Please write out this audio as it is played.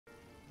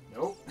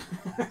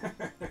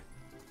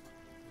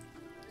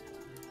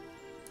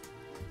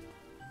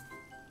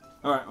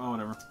Alright, well,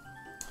 whatever.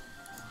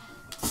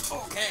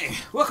 Okay,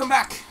 welcome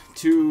back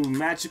to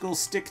Magical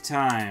Stick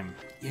Time.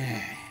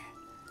 Yeah.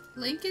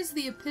 Link is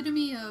the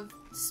epitome of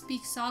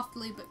speak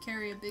softly but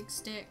carry a big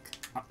stick.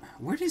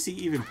 Where does he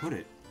even put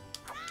it?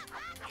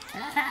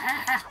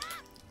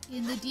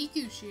 In the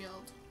Deku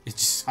shield. It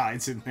just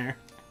hides in there.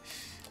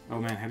 Oh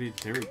man, how do you...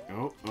 There we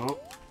go. Oh.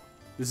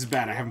 This is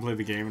bad. I haven't played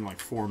the game in like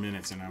 4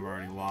 minutes and I've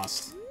already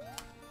lost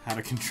how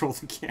to control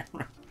the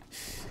camera.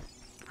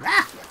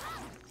 Ah!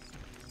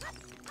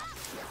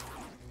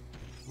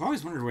 I've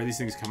always wondered where these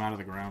things come out of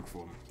the ground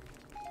from.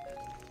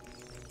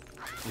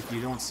 Like, you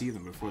don't see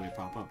them before they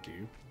pop up, do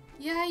you?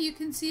 Yeah, you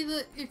can see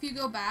the... If you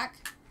go back...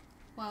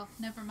 Well,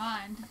 never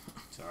mind.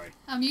 Sorry.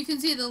 You can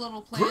see the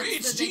little plants.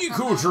 Great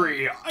Deku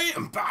Tree! I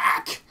am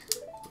back!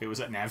 Wait, was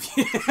that Navi?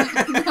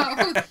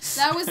 No,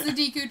 that was the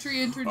Deku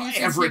Tree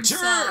introducing himself. I have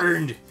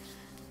returned!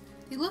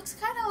 He looks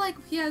kind of like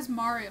he has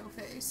Mario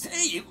face.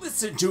 Hey,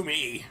 listen to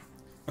me!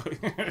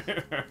 It's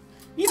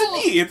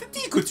me, the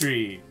Deku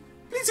Tree!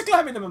 Please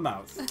climb into my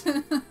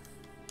mouth.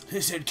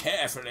 Listen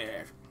carefully.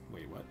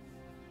 Wait, what?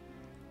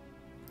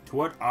 To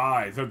what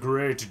I, the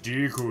great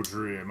Deku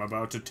Tree, am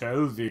about to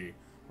tell thee.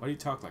 Why do you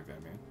talk like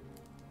that, man?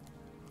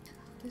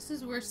 This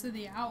is worse than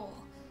the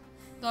owl.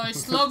 Thy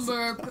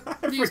slumber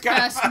these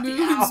past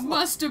moons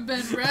must have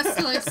been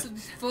restless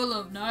and full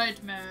of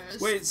nightmares.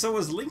 Wait, so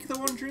was Link the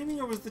one dreaming,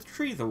 or was the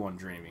tree the one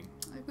dreaming?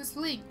 It was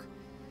Link.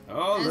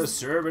 All the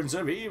servants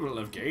of evil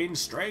have gained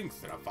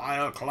strength, and a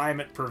vile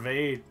climate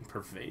pervades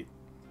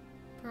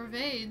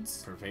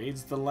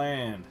the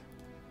land.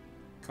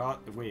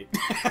 Wait.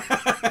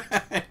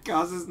 It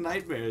causes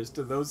nightmares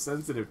to those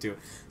sensitive to it.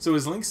 So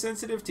is Link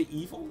sensitive to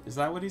evil? Is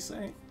that what he's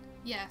saying?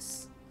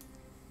 Yes.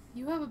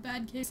 You have a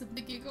bad case of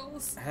the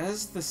giggles.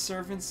 As the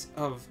servants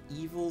of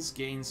evils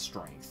gain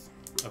strength.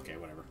 Okay,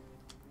 whatever.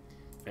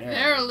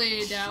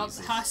 Verily, thou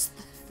hast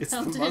It's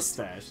the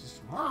mustache.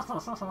 Just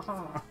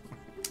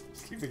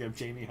keep thinking of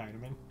Jamie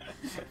Heineman.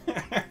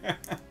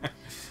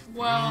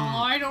 Well,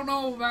 I don't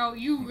know about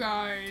you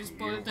guys,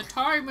 but the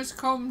time has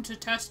come to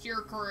test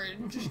your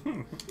courage.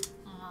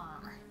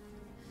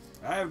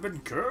 I have been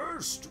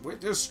cursed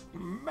with this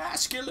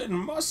masculine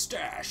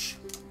mustache.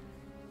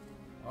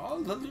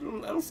 All the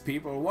little elf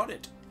people want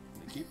it.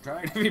 They keep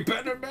trying to be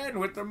better men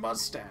with their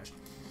mustache.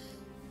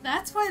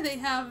 That's why they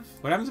have...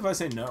 What happens if I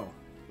say no?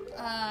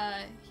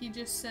 He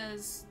just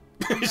says...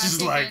 He's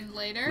just like,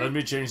 later. Let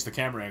me change the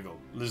camera angle.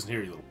 Listen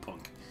here, you little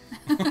punk.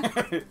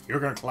 You're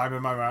gonna climb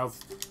in my mouth.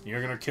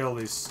 You're gonna kill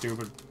these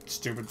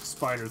stupid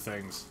spider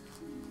things.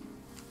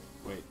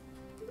 Wait.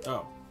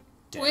 Oh.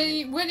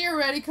 When you're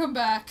ready, come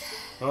back.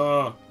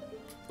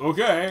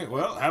 Okay.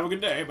 Well, have a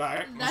good day.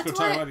 Bye. Let's go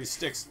talk about these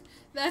sticks.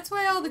 That's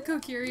why all the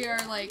Kokiri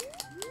are, like,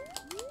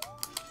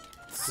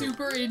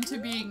 super into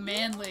being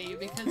manly,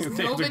 because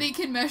nobody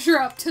can measure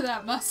up to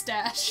that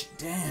mustache.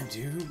 Damn,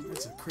 dude.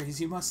 That's a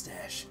crazy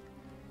mustache.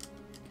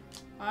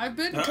 I've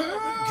been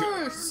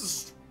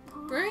cursed!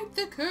 Break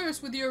the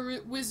curse with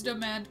your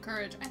wisdom and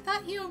courage. I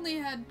thought he only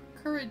had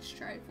courage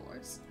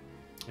Triforce.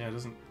 Yeah,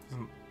 doesn't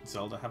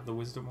Zelda have the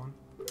wisdom one?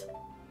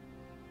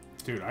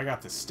 Dude, I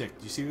got this stick.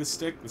 Do you see this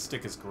stick? This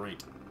stick is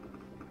great.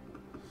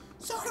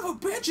 Son of a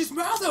bitch, his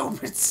mouth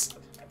opens!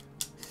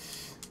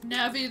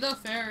 Navi the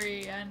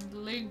fairy and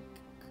Link.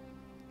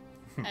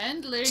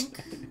 And Link.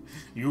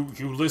 You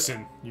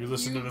listen. You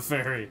listen to the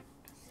fairy.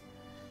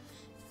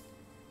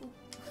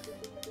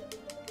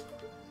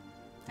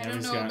 I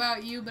don't know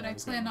about you, but I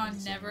plan on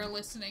never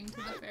listening to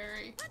the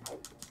fairy.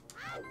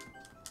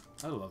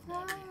 I love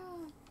Navi.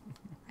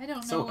 I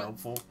don't know. So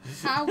helpful.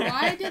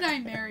 Why did I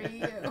marry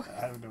you?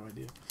 I have no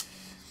idea.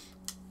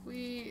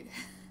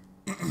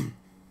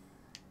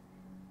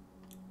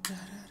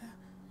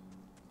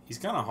 He's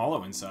kind of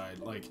hollow inside.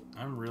 Like,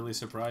 I'm really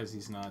surprised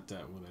he's not...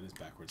 well, that is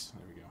backwards.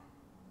 There we go.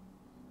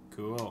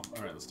 Cool.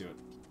 Alright, let's do it.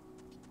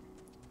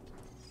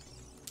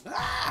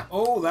 Ah!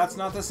 Oh, that's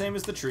not the same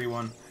as the tree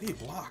one. How do you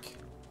block?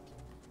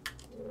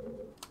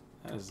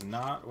 That is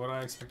not what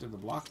I expected the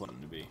block button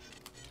to be.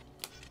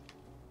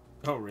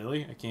 Oh,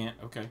 really? I can't?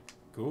 Okay.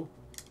 Cool.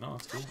 No,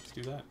 that's cool. Let's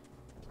do that.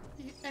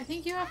 I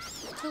think you have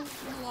to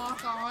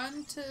lock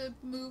on to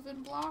move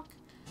and block.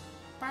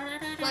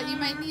 But you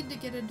might need to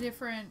get a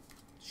different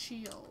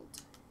shield.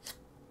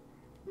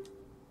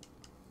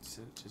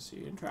 To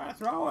see and try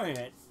throwing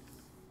it.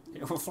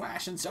 It will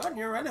flash and stun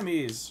your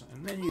enemies.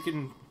 And then you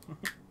can...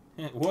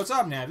 What's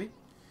up, Navi?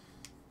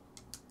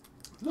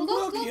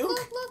 Look!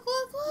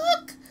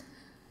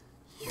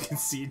 You can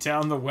see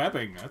down the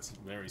webbing. That's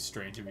very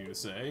strange of you to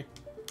say.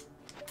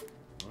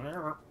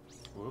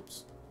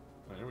 Whoops.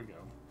 There we go.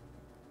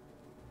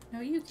 No,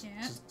 you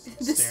can't.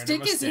 The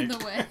stick is in the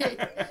way.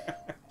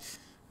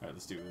 Alright,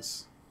 let's do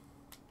this.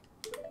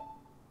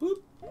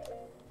 Boop.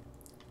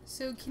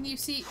 So, can you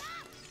see...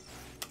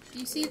 Do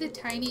you see the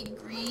tiny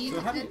green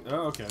So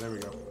oh, okay, there we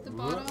go. The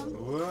bottom?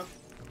 Whoop.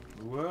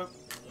 Whoop.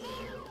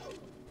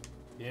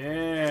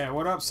 Yeah,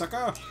 what up,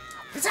 sucker?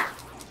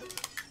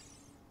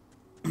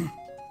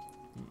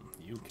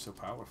 You're so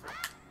powerful.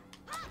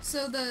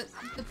 So the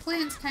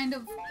plants kind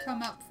of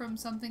come up from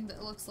something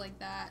that looks like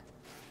that.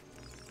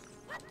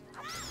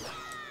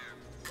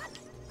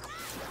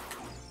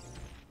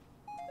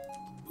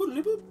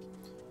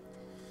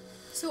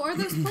 So are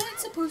those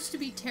plants supposed to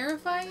be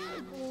terrifying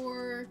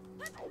or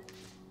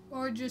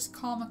just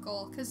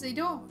comical? Because they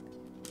don't.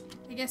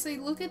 I guess they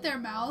look at their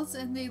mouths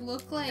and they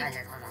look like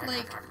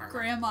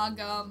grandma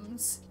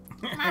gums.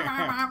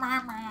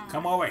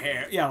 Come over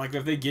here. Yeah, like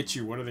if they get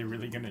you, what are they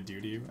really gonna do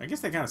to you? I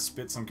guess they kind of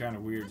spit some kind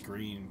of weird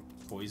green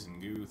poison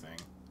goo thing.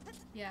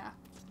 Yeah.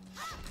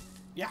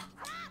 Yeah.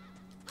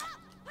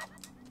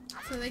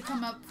 So they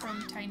come up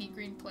from tiny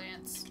green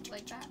plants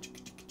like that.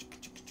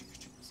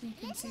 So you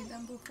can see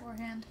them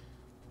beforehand.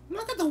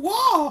 Look at the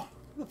wall!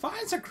 The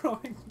vines are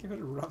growing. Give it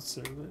a rub,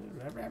 sir.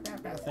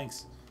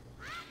 Thanks.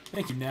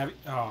 Thank you, Navi.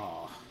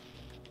 Oh.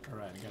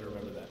 Alright, I gotta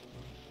remember that.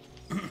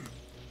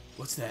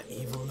 What's that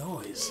evil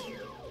noise?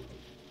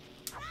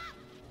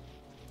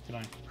 Can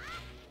I?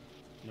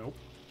 Nope.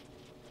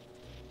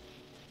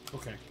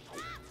 Okay.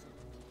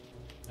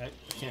 I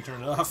can't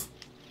turn it off.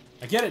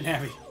 I get it,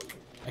 Navi.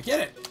 I get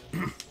it.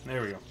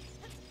 There we go.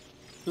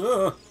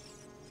 Ugh.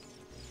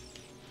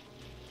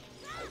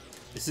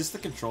 Is this the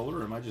controller,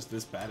 or am I just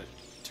this bad at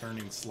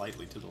turning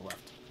slightly to the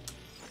left?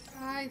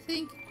 I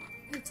think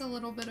it's a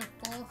little bit of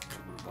both. A little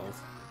bit of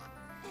both.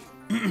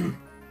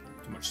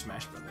 Too much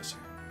Smash Brothers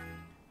here.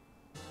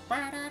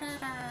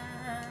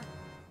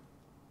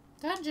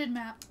 Dungeon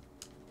map.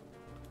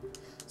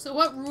 So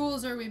what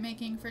rules are we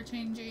making for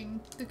changing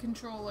the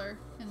controller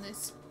in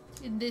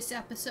this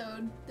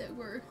episode that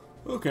we're...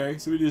 Okay,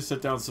 so we just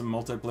set down some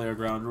multiplayer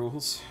ground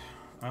rules.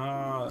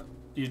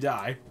 You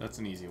die. That's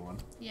an easy one.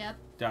 Yep.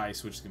 Die,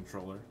 switch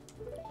controller.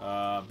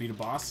 Beat a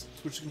boss,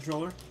 switch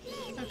controller.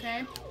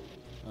 Okay.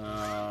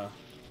 I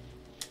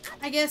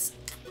guess...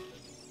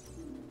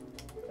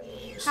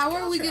 How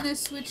are we gonna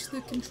switch the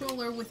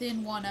controller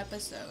within one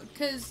episode?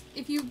 Because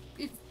if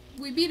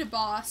we beat a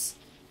boss...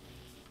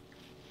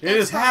 It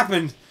has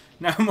happened!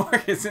 Now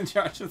Mark is in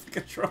charge of the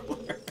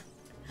controller.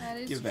 That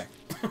is... Give it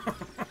back.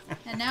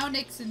 And now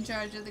Nick's in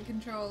charge of the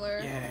controller.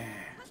 Yeah.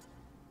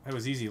 That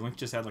was easy. Link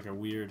just had like a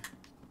weird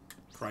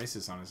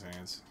crisis on his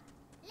hands.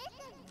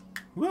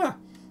 Whoa.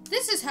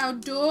 This is how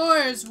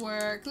doors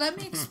work. Let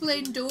me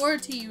explain door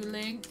to you,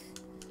 Link.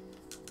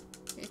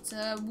 It's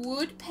a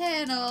wood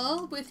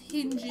panel with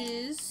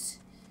hinges,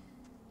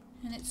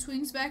 and it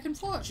swings back and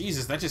forth.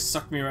 Jesus, that just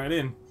sucked me right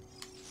in.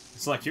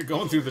 It's like you're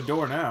going through the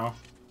door now.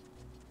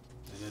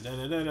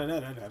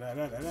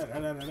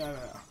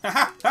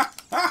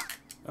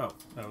 Oh,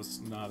 that was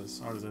not as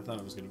hard as I thought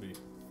it was going to be.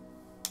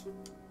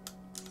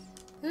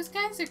 Those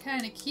guys are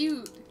kind of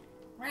cute.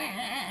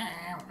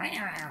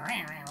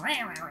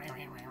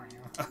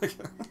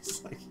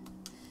 It's like...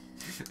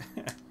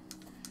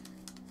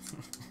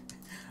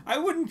 I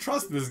wouldn't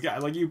trust this guy.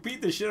 Like, you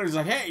beat the shit out of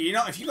him. He's like, hey, you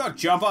know, if you go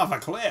jump off a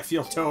cliff,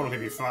 you'll totally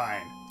be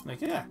fine.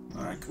 Like, yeah,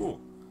 alright, cool.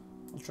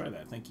 I'll try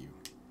that, thank you.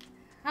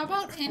 How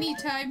about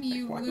anytime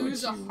you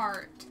lose a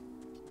heart?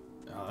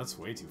 Oh, that's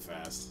way too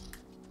fast.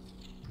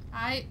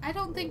 I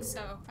don't think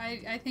so.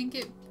 I think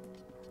it...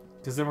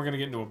 Because then we're going to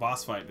get into a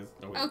boss fight.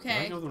 Oh, wait,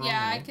 okay,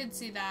 yeah, I could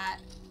see that.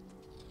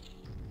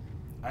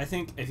 I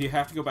think if you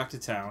have to go back to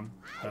town,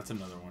 that's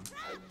another one.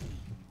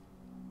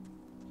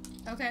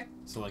 Okay.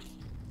 So, like,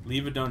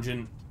 leave a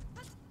dungeon.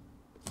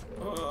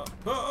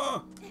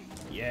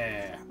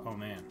 Yeah. Oh,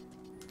 man.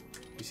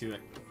 You see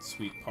that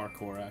sweet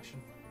parkour action?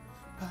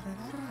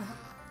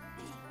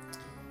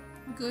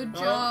 Good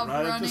job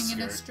right running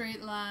in a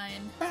straight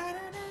line.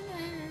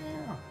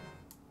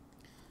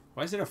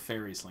 Why is it a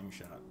fairy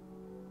slingshot?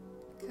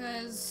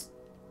 Because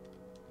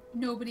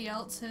nobody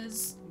else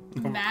has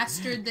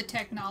mastered the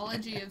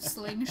technology of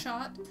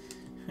slingshot.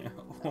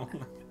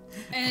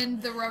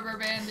 And the rubber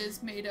band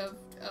is made of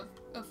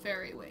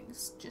fairy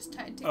wings, just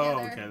tied together.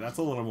 Oh, okay, that's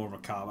a little more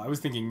macabre. I was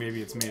thinking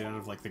maybe it's made out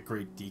of like the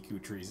Great Deku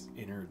Tree's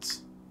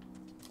innards.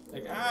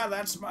 Like,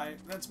 that's my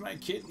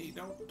kidney.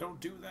 Don't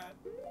do that.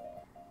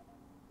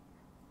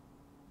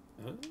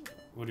 What do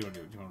you want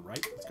to do? Do you want to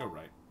right? Let's go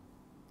right.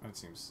 That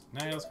seems...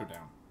 Nah, let's go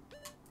down.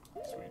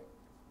 Sweet.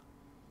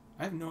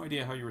 I have no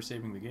idea how you were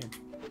saving the game.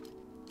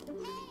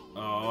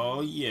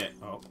 Oh, yeah.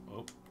 Oh.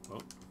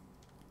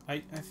 I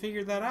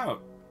figured that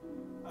out.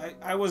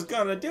 I was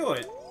gonna do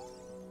it.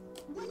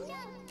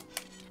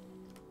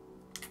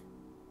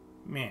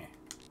 Meh.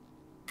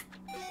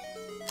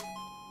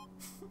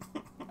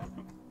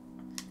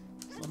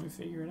 Just let me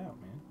figure it out,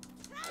 man.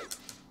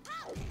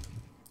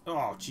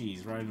 Oh,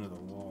 jeez, right into the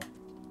wall.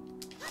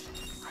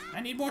 I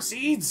need more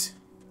seeds!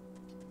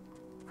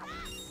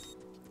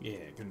 Yeah,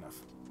 good enough.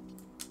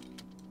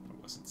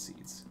 It wasn't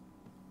seeds.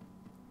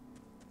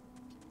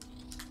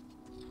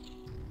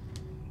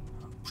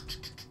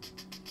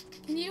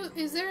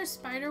 Is there a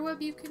spider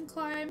web you can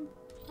climb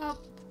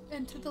up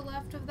and to the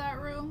left of that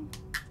room?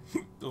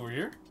 Over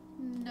here?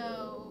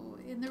 No,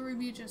 in the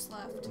room you just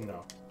left.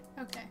 No.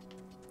 Okay.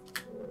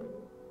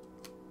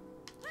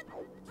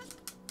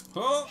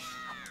 Oh!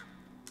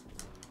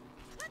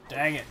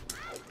 Dang it.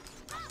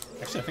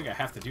 Actually, I think I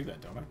have to do that,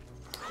 don't I?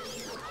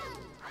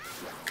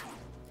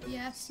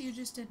 Yes, you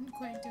just didn't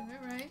quite do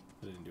it right.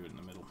 I didn't do it in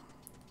the middle.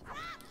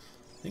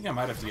 think I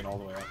might have to get all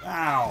the way up.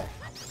 Ow!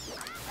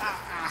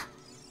 Ah!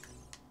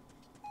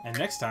 And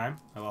next time,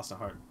 I lost a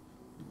heart.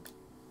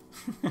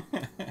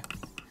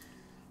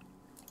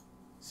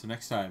 So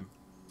next time,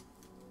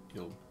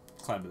 you'll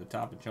climb to the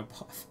top and jump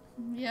off.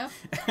 Yep.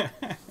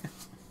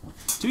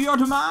 To your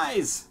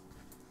demise!